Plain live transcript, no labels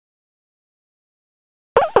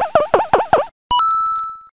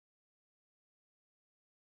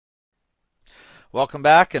Welcome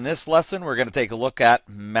back. In this lesson, we're going to take a look at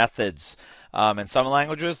methods. In some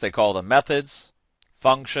languages, they call them methods,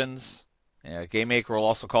 functions. GameMaker will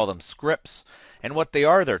also call them scripts. And what they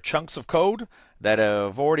are, they're chunks of code that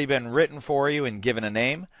have already been written for you and given a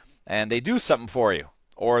name, and they do something for you,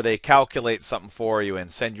 or they calculate something for you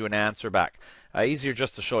and send you an answer back. Easier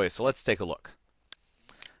just to show you, so let's take a look.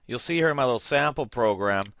 You'll see here in my little sample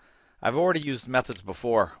program, I've already used methods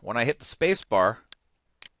before. When I hit the space bar,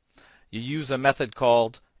 you use a method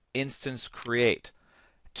called instance create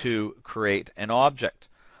to create an object.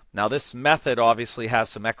 Now this method obviously has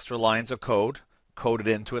some extra lines of code coded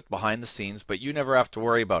into it behind the scenes, but you never have to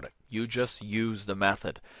worry about it. You just use the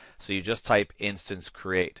method. So you just type instance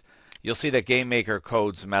create. You'll see that GameMaker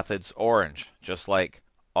codes methods orange, just like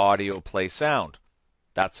audio play sound.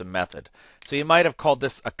 That's a method. So you might have called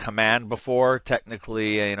this a command before.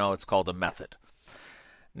 Technically, it's called a method.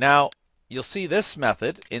 Now, you'll see this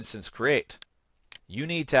method, instance create. You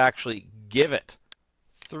need to actually give it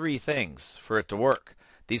three things for it to work.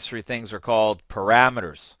 These three things are called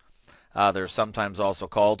parameters. They're sometimes also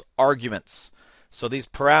called arguments. So these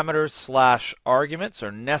parameters slash arguments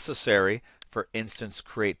are necessary for instance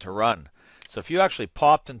create to run. So if you actually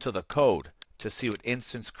popped into the code to see what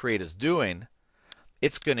instance create is doing,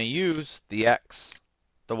 it's going to use the X,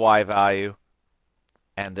 the Y value,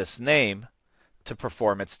 and this name to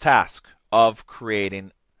perform its task of creating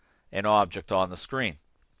an object on the screen.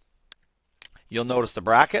 You'll notice the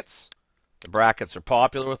brackets. The brackets are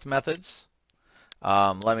popular with methods.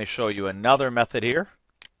 Let me show you another method here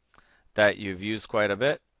that you've used quite a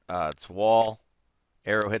bit. It's wall,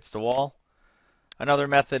 arrow hits the wall. Another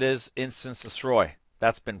method is instance destroy.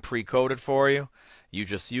 That's been pre-coded for you. You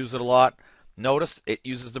just use it a lot. Notice it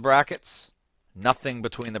uses the brackets. Nothing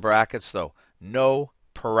between the brackets though. No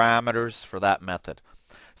parameters for that method.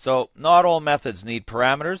 So not all methods need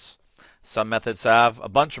parameters. Some methods have a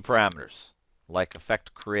bunch of parameters, like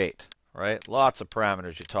effect create, right? Lots of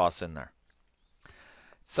parameters you toss in there.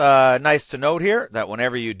 It's nice to note here that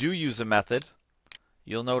whenever you do use a method,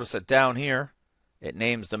 you'll notice that down here, it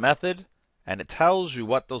names the method and it tells you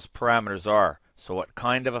what those parameters are. So what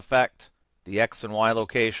kind of effect, the X and Y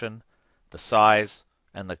location, the size,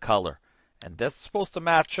 and the color. And that's supposed to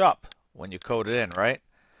match up when you code it in, right?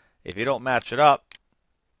 If you don't match it up,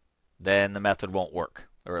 then the method won't work,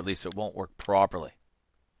 or at least it won't work properly.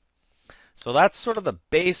 So that's sort of the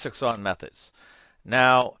basics on methods.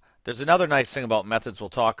 Now, there's another nice thing about methods we'll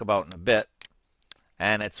talk about in a bit,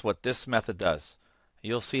 and it's what this method does.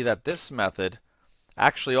 You'll see that this method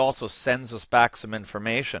actually also sends us back some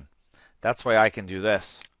information. That's why I can do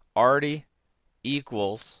this. Arty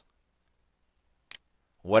equals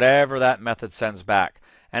whatever that method sends back.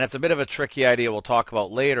 And it's a bit of a tricky idea we'll talk about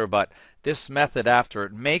later, but this method, after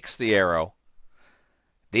it makes the arrow's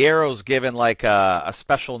given like a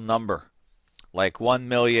special number, like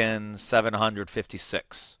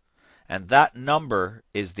 1,756,000. And that number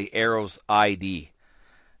is the arrow's ID.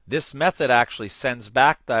 This method actually sends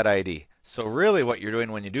back that ID. So really what you're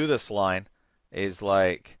doing when you do this line is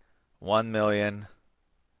like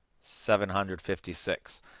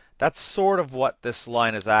 1,756,000. That's sort of what this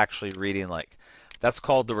line is actually reading like. That's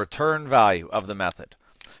called the return value of the method.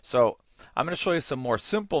 So I'm going to show you some more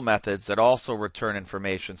simple methods that also return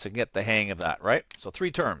information so you can get the hang of that, right? So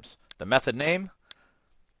three terms: the method name,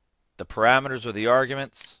 the parameters or the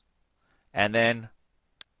arguments, and then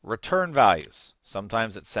return values.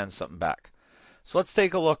 Sometimes it sends something back. So let's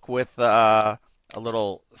take a look with a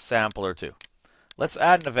little sample or two. Let's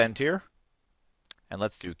add an event here, and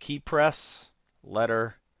let's do key press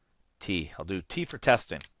letter T. I'll do T for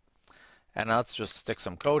testing. And now let's just stick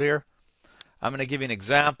some code here. I'm going to give you an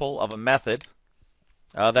example of a method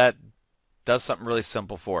that does something really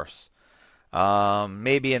simple for us.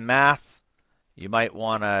 Maybe in math, you might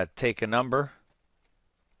want to take a number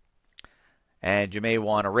and you may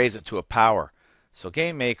want to raise it to a power. So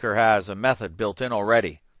GameMaker has a method built in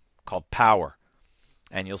already called power.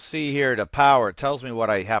 And you'll see here the power, it tells me what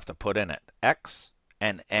I have to put in it. X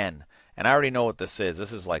and N. And I already know what this is.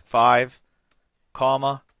 This is like 5,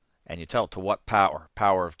 comma, and you tell it to what power?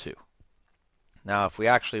 Power of 2. Now if we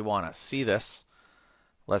actually want to see this,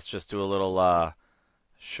 let's just do a little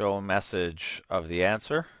show message of the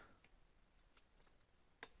answer.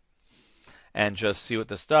 And just see what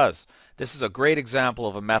this does. This is a great example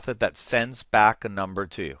of a method that sends back a number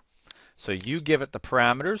to you. So you give it the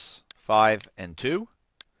parameters, 5 and 2,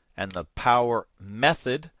 and the power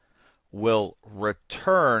method will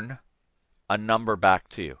return a number back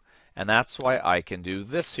to you. And that's why I can do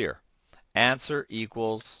this here. Answer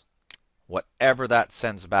equals whatever that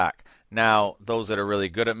sends back. Now, those that are really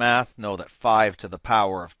good at math know that 5 to the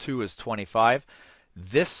power of 2 is 25.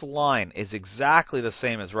 This line is exactly the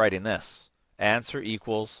same as writing this. Answer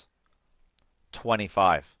equals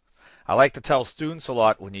 25. I like to tell students a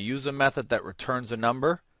lot, when you use a method that returns a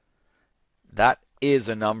number, that is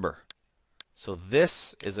a number. So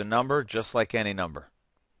this is a number just like any number.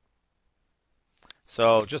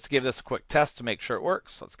 So just to give this a quick test to make sure it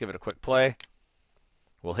works, let's give it a quick play.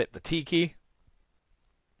 We'll hit the T key.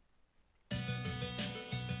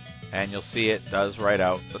 And you'll see it does write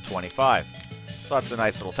out the 25. So that's a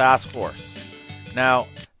nice little task for us. Now,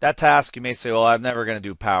 that task you may say, well, I'm never going to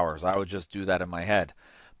do powers. I would just do that in my head.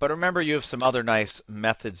 But remember, you have some other nice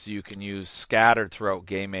methods you can use scattered throughout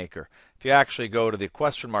GameMaker. If you actually go to the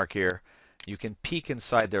question mark here, you can peek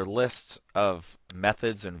inside their list of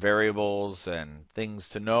methods and variables and things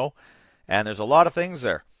to know. And there's a lot of things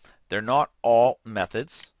there. They're not all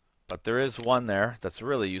methods, but there is one there that's a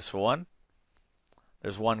really useful one.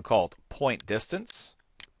 There's one called point distance.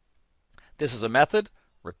 This is a method,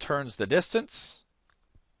 returns the distance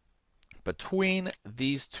between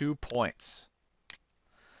these 2 points.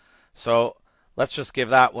 So let's just give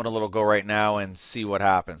that one a little go right now and see what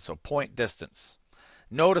happens. So point distance.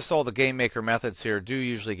 Notice all the GameMaker methods here do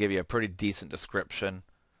usually give you a pretty decent description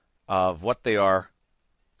of what they are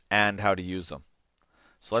and how to use them.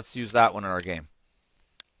 So let's use that one in our game.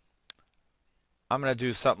 I'm going to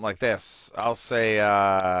do something like this. I'll say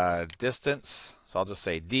distance. So I'll just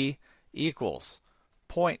say D equals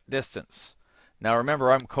point distance. Now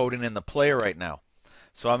remember, I'm coding in the player right now.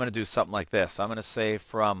 So I'm going to do something like this. I'm going to say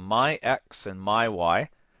from my X and my Y.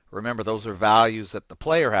 Remember, those are values that the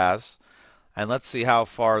player has. And let's see how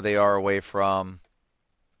far they are away from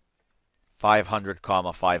 500,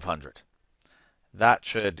 500. That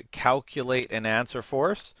should calculate an answer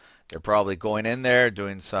for us. They're probably going in there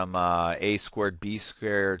doing some a squared, b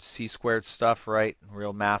squared, c squared stuff, right?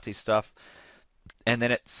 Real mathy stuff. And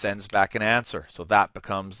then it sends back an answer. So that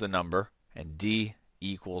becomes the number. And D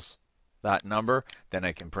equals that number. Then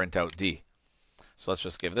I can print out D. So let's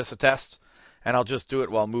just give this a test. And I'll just do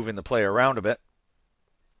it while moving the player around a bit.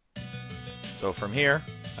 So from here,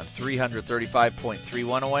 I'm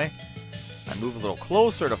 335.31 away. I move a little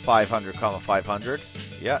closer to 500, 500.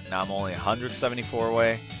 Yeah, now I'm only 174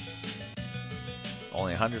 away.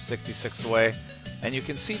 Only 166 away. And you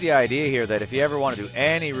can see the idea here that if you ever want to do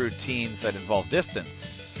any routines that involve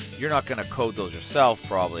distance, you're not going to code those yourself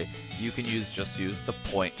probably. You can just use the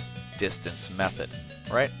point distance method,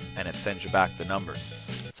 right? And it sends you back the numbers.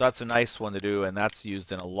 So that's a nice one to do, and that's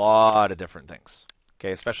used in a lot of different things.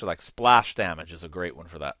 Okay, especially like splash damage is a great one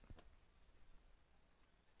for that.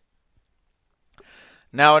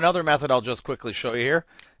 Now another method I'll just quickly show you here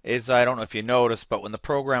is, I don't know if you noticed, but when the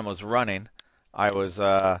program was running, I was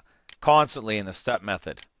constantly in the step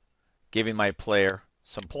method, giving my player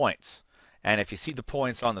some points. And if you see the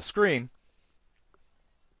points on the screen,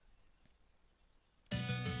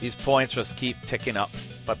 these points just keep ticking up,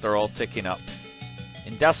 but they're all ticking up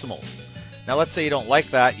in decimals. Now let's say you don't like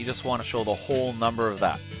that, you just want to show the whole number of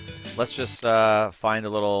that. Let's just find a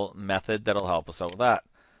little method that'll help us out with that.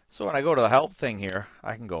 So when I go to the help thing here,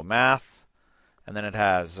 I can go math, and then it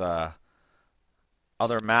has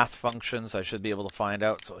other math functions I should be able to find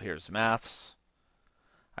out. So here's maths.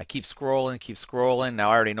 I keep scrolling. Now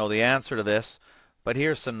I already know the answer to this, but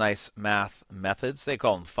here's some nice math methods. They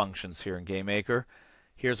call them functions here in GameMaker.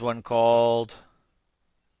 Here's one called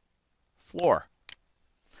floor.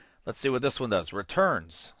 Let's see what this one does.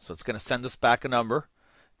 Returns. So it's going to send us back a number.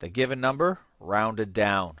 The given number, rounded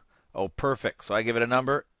down. Oh, perfect. So I give it a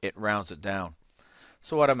number, it rounds it down.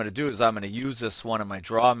 So what I'm going to do is I'm going to use this one in my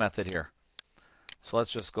draw method here. So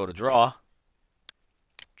let's just go to draw.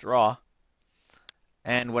 Draw.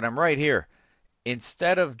 And when I'm right here,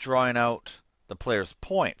 instead of drawing out the player's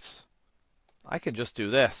points, I can just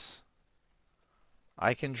do this.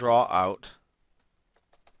 I can draw out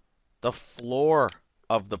the floor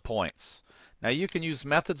of the points. Now you can use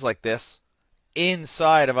methods like this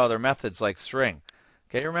inside of other methods like string.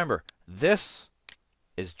 Okay, remember, this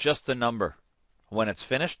is just a number when it's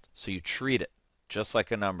finished, so you treat it just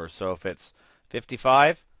like a number. So if it's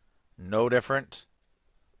 55, no different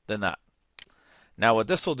than that. Now what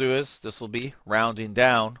this will do is, this will be rounding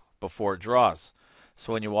down before it draws.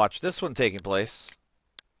 So when you watch this one taking place,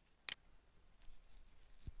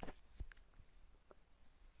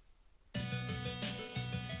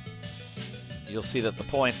 you'll see that the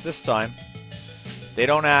points this time, they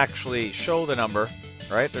don't actually show the number,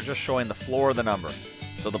 right? They're just showing the floor of the number.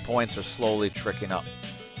 So the points are slowly trickling up.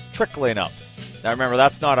 Now remember,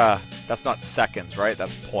 that's not seconds, right?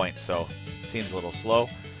 That's points, so it seems a little slow,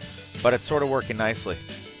 but it's sort of working nicely.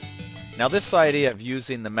 Now this idea of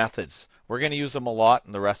using the methods, we're going to use them a lot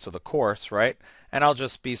in the rest of the course, right? And I'll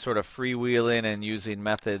just be sort of freewheeling and using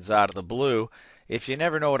methods out of the blue. If you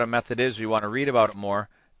never know what a method is or you want to read about it more,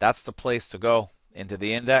 that's the place to go. Into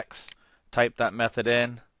the index, type that method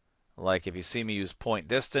in. Like if you see me use point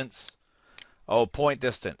distance, oh, point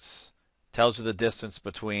distance tells you the distance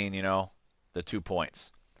between, the 2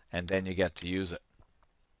 points. And then you get to use it.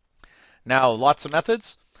 Now, lots of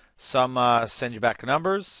methods. Some send you back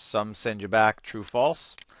numbers, some send you back true,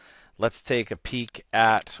 false. Let's take a peek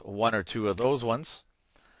at one or two of those ones.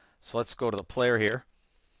 So let's go to the player here.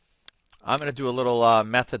 I'm going to do a little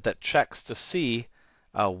method that checks to see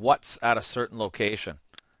what's at a certain location.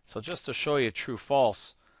 So just to show you true,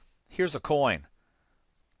 false, here's a coin.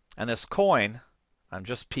 And this coin, I'm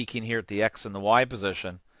just peeking here at the X and the Y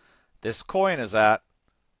position. This coin is at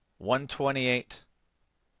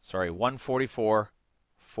 144,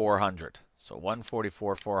 400. So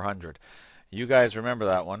 144, 400. You guys remember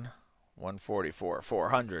that one. 144,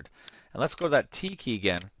 400. And let's go to that T key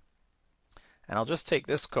again. And I'll just take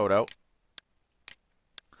this code out.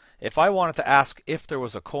 If I wanted to ask if there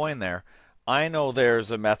was a coin there, I know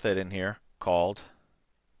there's a method in here called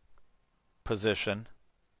position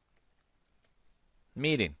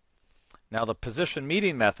meeting. Now the position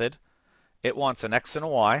meeting method, it wants an X and a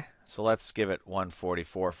Y. So let's give it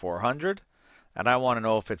 144, 400. And I want to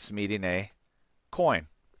know if it's meeting a coin.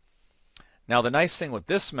 Now the nice thing with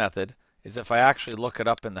this method is if I actually look it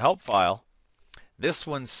up in the help file, this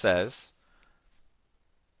one says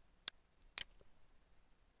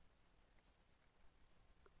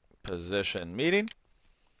position meeting.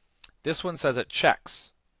 This one says it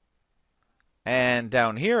checks. And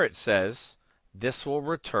down here it says this will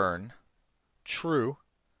return true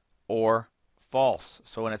or false.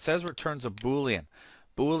 So when it says returns a Boolean,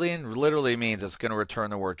 Boolean literally means it's going to return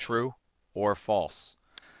the word true or false.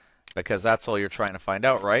 Because that's all you're trying to find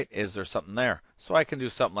out, right? Is there something there? So I can do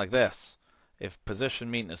something like this. If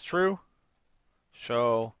position meeting is true,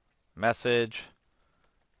 show message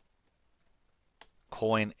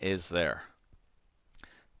coin is there.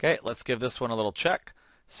 Okay, let's give this one a little check.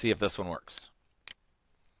 See if this one works.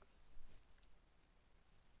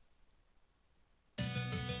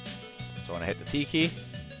 So when I hit the T key,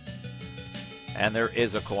 and there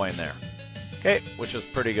is a coin there. Okay, which is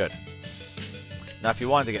pretty good. Now if you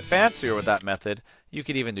wanted to get fancier with that method, you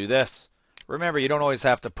could even do this. Remember, you don't always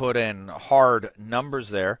have to put in hard numbers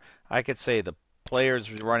there. I could say the player's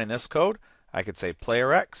running this code. I could say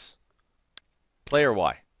player X, player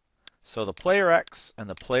Y. So the player X and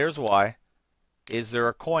the player's Y, is there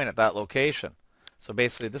a coin at that location? So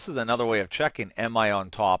basically this is another way of checking, am I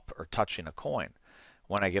on top or touching a coin?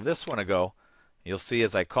 When I give this one a go, you'll see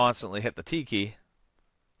as I constantly hit the T key,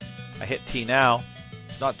 I hit T now,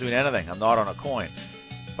 it's not doing anything. I'm not on a coin.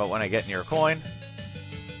 But when I get near a coin,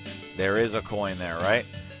 there is a coin there, right?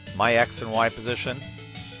 My X and Y position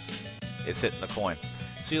is hitting the coin.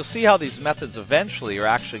 So you'll see how these methods eventually are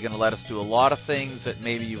actually going to let us do a lot of things that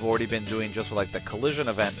maybe you've already been doing just with like the collision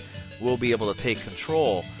event. We'll be able to take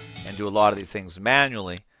control and do a lot of these things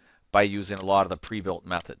manually by using a lot of the pre-built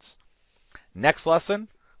methods. Next lesson,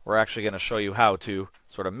 we're actually going to show you how to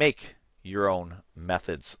sort of make your own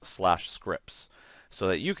methods / scripts so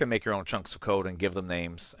that you can make your own chunks of code and give them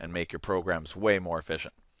names and make your programs way more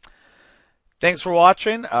efficient. Thanks for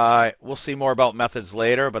watching. We'll see more about methods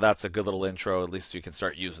later, but that's a good little intro. At least you can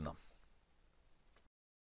start using them.